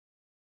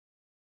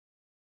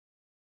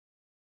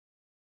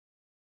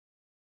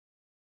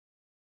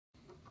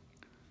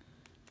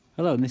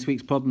Hello, and this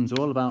week's problems are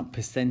all about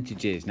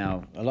percentages.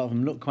 Now, a lot of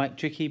them look quite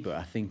tricky, but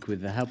I think with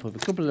the help of a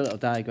couple of little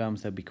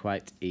diagrams, they'll be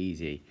quite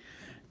easy.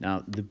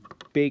 Now, the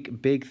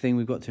big thing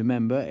we've got to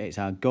remember, it's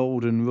our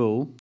golden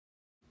rule.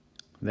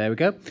 There we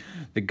go.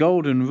 The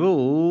golden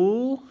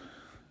rule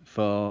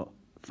for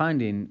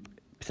finding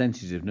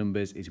percentages of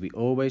numbers is we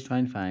always try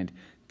and find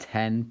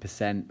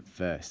 10%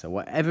 first. So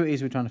whatever it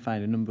is we're trying to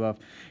find a number of,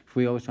 if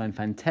we always try and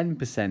find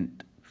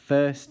 10%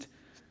 first,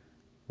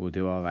 we'll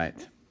do all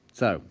right.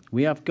 So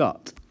we have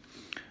got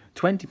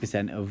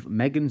 20% of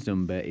Megan's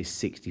number is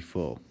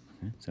 64.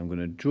 So I'm going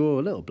to draw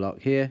a little block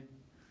here.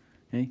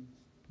 Okay.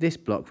 This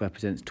block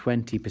represents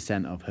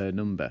 20% of her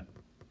number.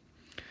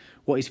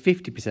 What is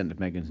 50% of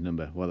Megan's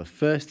number? Well, the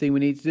first thing we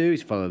need to do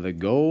is follow the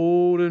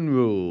golden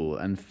rule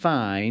and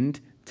find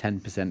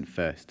 10%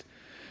 first.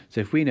 So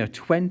if we know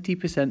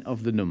 20%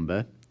 of the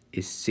number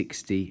is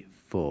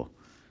 64,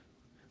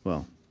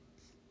 well,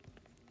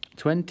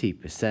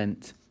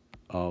 20%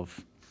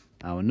 of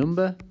our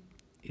number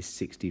is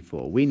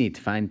 64. We need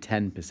to find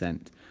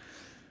 10%.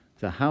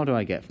 So how do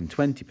I get from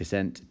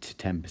 20% to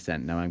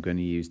 10%? Now I'm going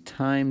to use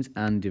times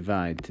and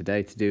divide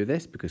today to do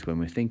this, because when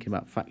we're thinking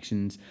about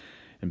fractions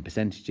and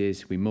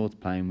percentages, we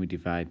multiply and we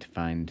divide to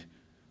find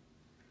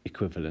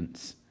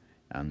equivalents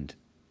and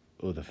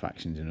other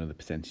fractions and other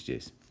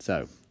percentages.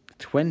 So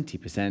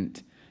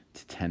 20%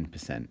 to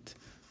 10%.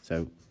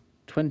 So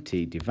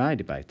 20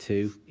 divided by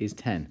 2 is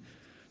 10.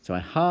 So I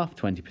half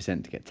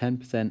 20% to get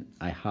 10%.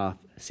 I half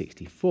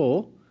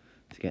 64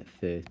 to get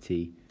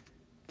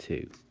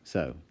 32.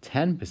 So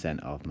 10%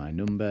 of my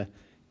number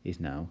is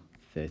now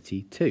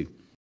 32.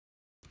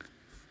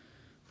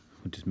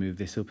 We'll just move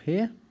this up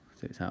here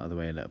so it's out of the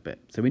way a little bit.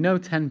 So we know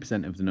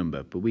 10% of the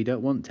number, but we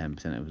don't want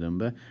 10% of the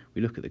number.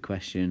 We look at the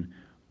question,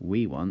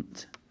 we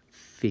want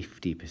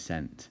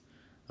 50%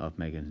 of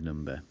Megan's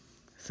number.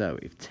 So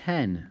if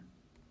 10%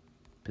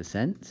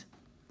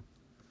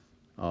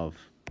 of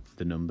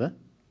the number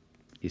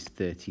is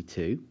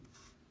 32,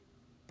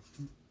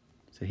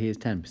 so here's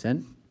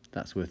 10%,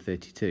 that's worth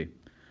 32.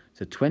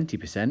 So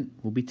 20%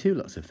 will be 2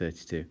 lots of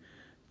 32.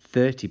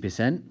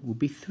 30% will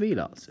be 3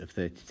 lots of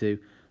 32.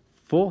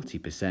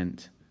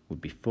 40%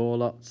 would be 4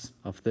 lots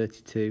of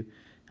 32.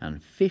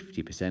 And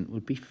 50%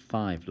 would be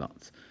 5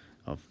 lots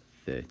of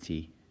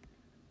 32.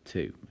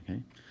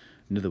 Okay.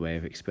 Another way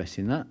of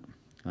expressing that,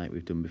 like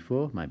we've done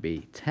before, might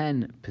be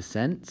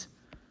 10%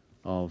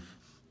 of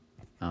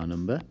our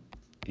number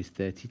is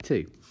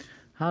 32.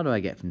 How do I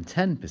get from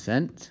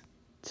 10%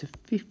 to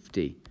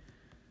 50%?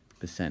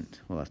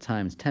 Well, I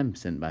times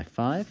 10% by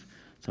 5,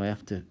 so I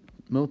have to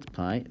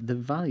multiply the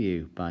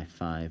value by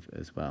 5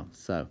 as well.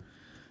 So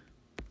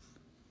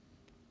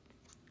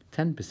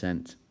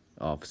 10%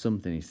 of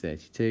something is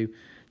 32.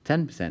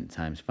 10%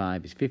 times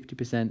 5 is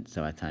 50%,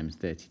 so I times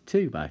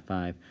 32 by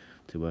 5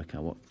 to work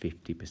out what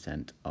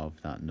 50%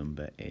 of that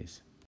number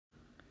is.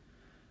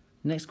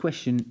 Next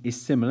question is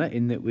similar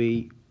in that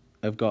we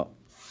have got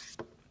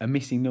a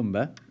missing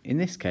number. In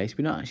this case,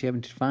 we're not actually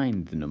having to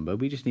find the number,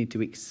 we just need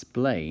to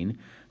explain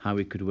how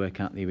we could work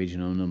out the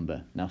original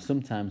number. Now,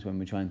 sometimes when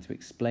we're trying to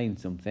explain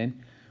something,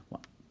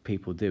 what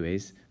people do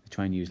is they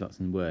try and use lots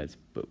of words,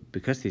 but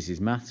because this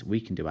is maths, we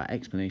can do our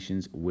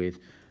explanations with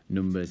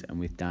numbers and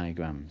with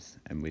diagrams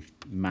and with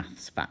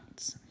maths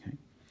facts. Okay?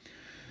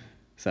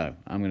 So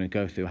I'm going to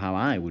go through how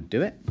I would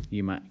do it.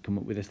 You might come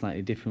up with a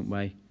slightly different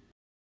way,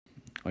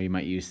 or you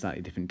might use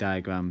slightly different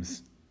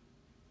diagrams,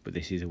 but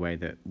this is a way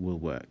that will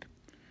work.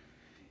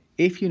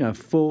 If you know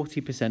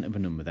 40% of a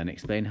number, then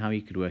explain how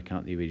you could work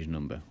out the original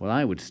number. Well,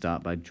 I would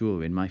start by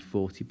drawing my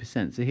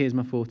 40%. So here's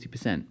my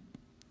 40%.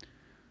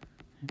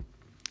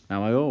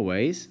 Now I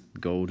always,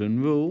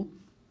 golden rule,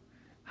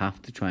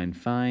 have to try and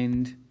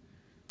find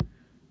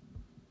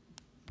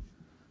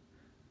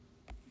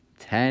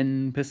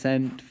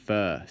 10%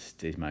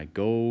 first is my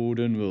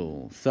golden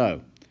rule.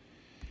 So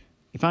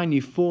if I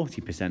knew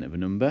 40% of a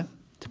number,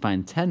 to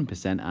find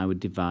 10%, I would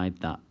divide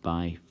that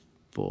by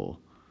 4.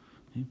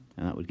 Okay?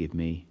 And that would give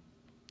me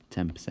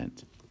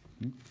 10%.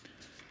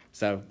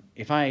 So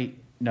if I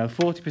know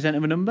 40%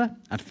 of a number,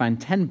 I'd find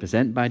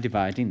 10% by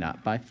dividing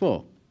that by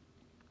 4.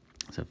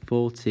 So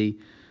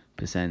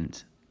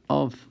 40%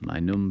 of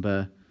my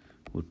number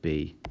would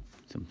be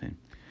something.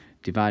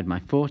 Divide my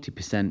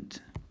 40%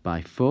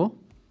 by 4.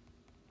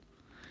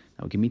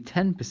 That will give me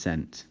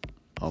 10%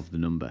 of the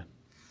number.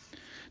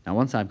 Now,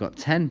 once I've got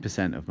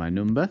 10% of my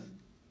number,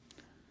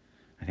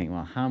 I think,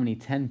 well, how many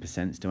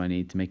 10% do I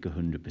need to make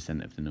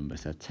 100% of the number?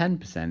 So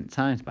 10%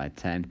 times by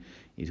 10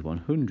 is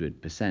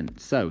 100%.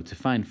 So to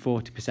find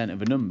 40%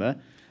 of a number,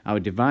 I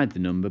would divide the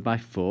number by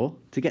 4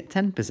 to get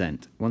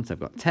 10%. Once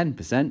I've got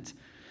 10%,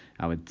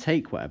 I would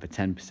take whatever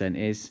 10%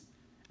 is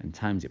and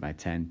times it by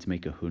 10 to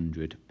make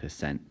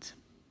 100%.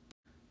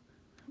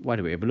 Why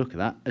don't we have a look at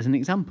that as an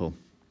example?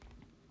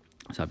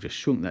 So I've just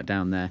shrunk that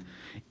down there.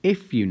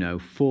 If you know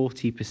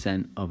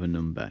 40% of a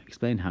number,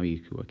 explain how you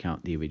could work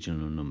out the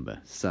original number.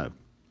 So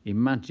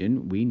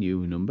imagine we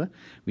knew a number.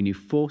 We knew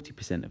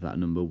 40% of that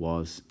number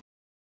was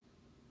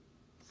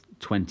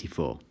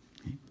 24.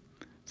 Okay.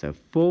 So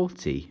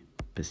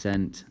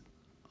 40%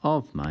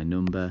 of my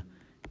number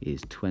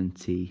is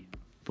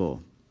 24.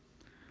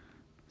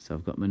 So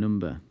I've got my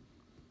number.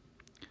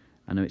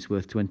 I know it's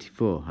worth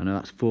 24. I know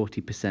that's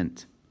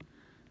 40%.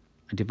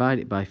 I divide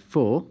it by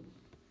 4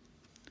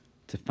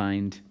 to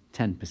find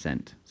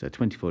 10%. So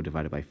 24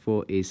 divided by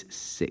 4 is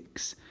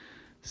 6.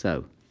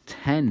 So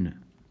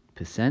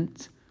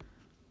 10%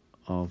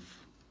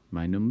 of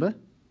my number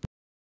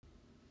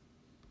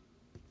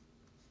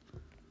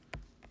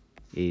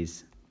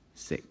is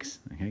 6.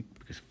 Okay,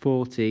 because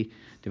 40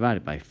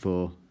 divided by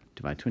 4,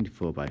 divide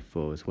 24 by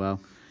 4 as well,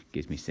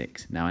 gives me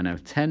 6. Now I know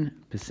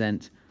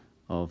 10%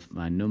 of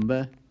my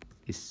number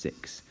is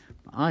 6.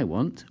 But I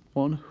want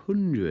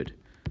 100%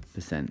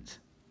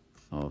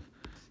 of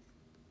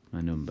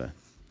my number.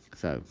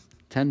 So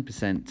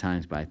 10%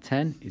 times by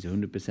 10 is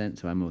 100%,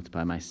 so I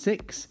multiply my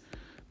 6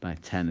 by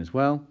 10 as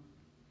well.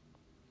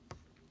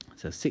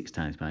 So 6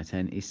 times by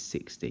 10 is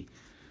 60.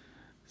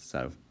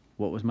 So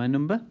what was my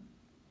number?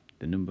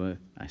 The number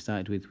I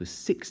started with was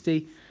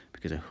 60,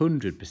 because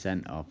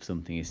 100% of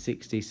something is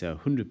 60, so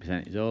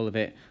 100% is all of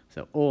it,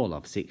 so all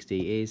of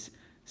 60 is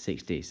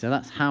 60. So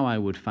that's how I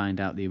would find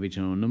out the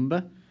original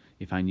number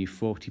if I knew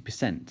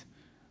 40%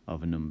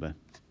 of a number.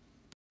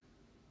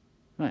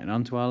 Right, and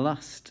on to our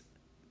last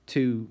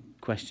two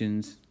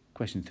questions.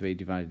 Question 3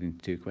 divided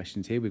into 2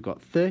 questions here. We've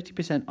got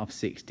 30% of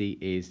 60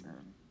 is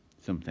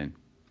something.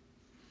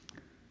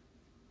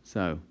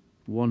 So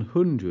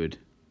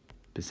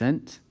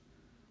 100%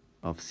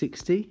 of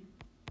 60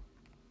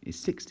 is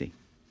 60.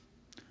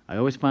 I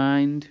always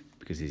find,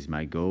 because this is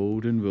my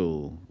golden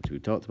rule, which we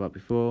talked about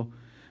before,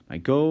 my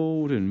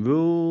golden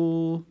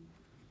rule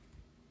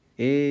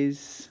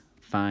is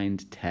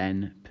find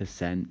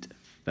 10%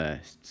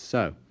 first.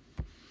 So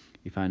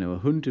if I know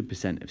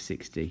 100% of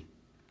 60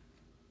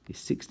 is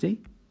 60,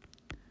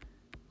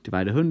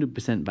 divide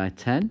 100% by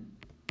 10,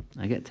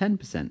 I get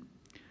 10%.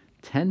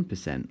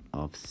 10%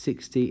 of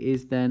 60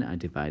 is then, I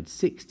divide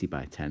 60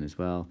 by 10 as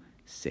well,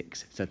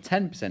 6. So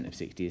 10% of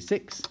 60 is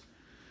 6.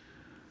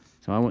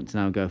 So I want to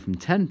now go from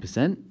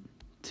 10%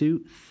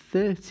 to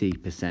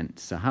 30%.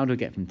 So how do I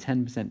get from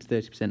 10% to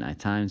 30%? I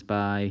times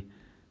by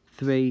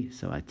 3,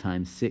 so I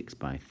times 6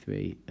 by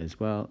 3 as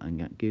well, and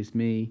that gives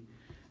me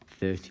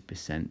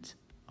 30%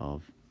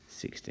 of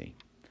 60.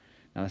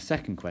 Now the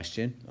second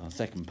question, or the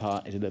second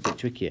part, is a little bit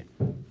trickier.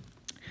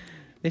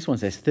 This one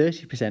says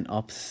 30%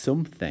 of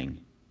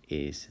something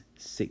is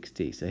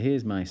 60. So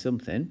here's my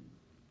something.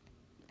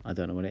 I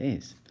don't know what it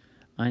is.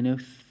 I know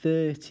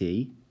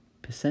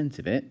 30%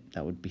 of it,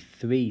 that would be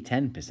 3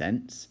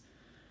 10%,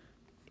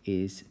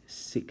 is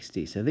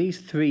 60. So these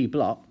 3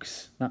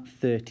 blocks, that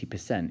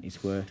 30%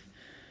 is worth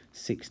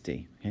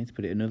 60. Okay, to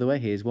put it another way,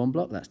 here's one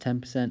block, that's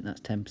 10%,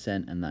 that's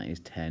 10%, and that is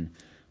 10%.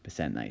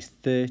 That is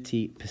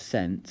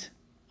 30%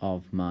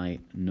 of my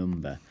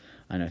number.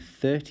 I know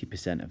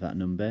 30% of that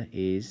number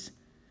is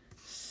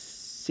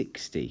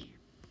 60.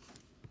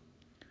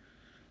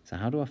 So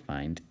how do I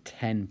find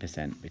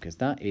 10%? Because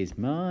that is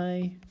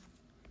my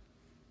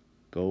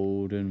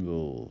golden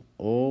rule.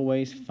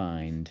 Always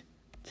find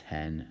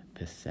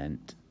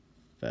 10%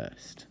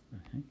 first.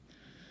 Okay.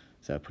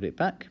 So I put it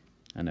back.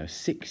 I know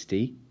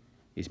 60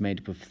 is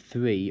made up of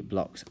 3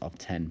 blocks of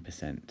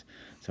 10%.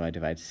 So I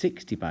divide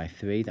 60 by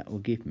 3. That will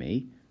give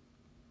me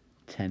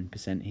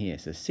 10% here.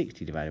 So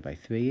 60 divided by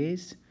 3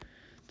 is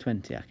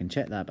 20. I can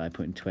check that by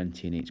putting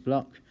 20 in each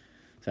block.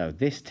 So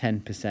this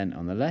 10%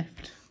 on the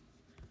left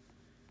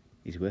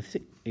is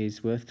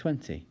worth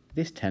 20.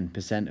 This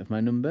 10% of my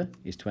number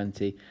is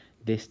 20.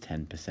 This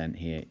 10%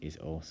 here is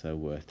also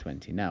worth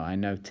 20. Now I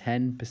know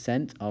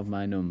 10% of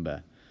my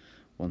number.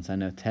 Once I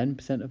know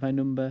 10% of my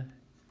number,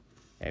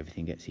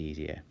 everything gets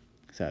easier.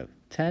 So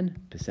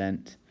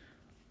 10%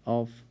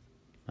 of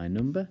my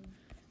number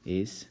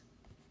is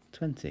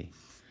 20.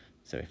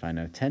 So if I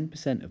know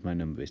 10% of my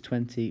number is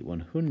 20,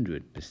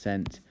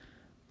 100%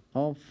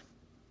 of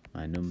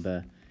my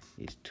number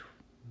is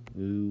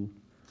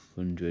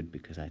 200,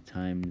 because I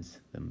times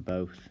them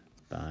both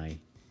by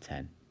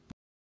 10.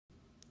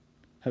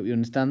 Hope you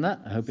understand that.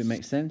 I hope it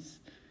makes sense.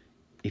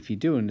 If you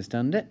do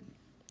understand it,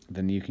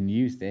 then you can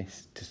use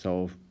this to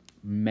solve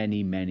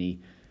many, many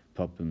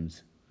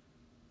problems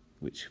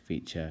which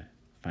feature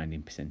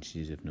finding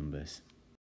percentages of numbers.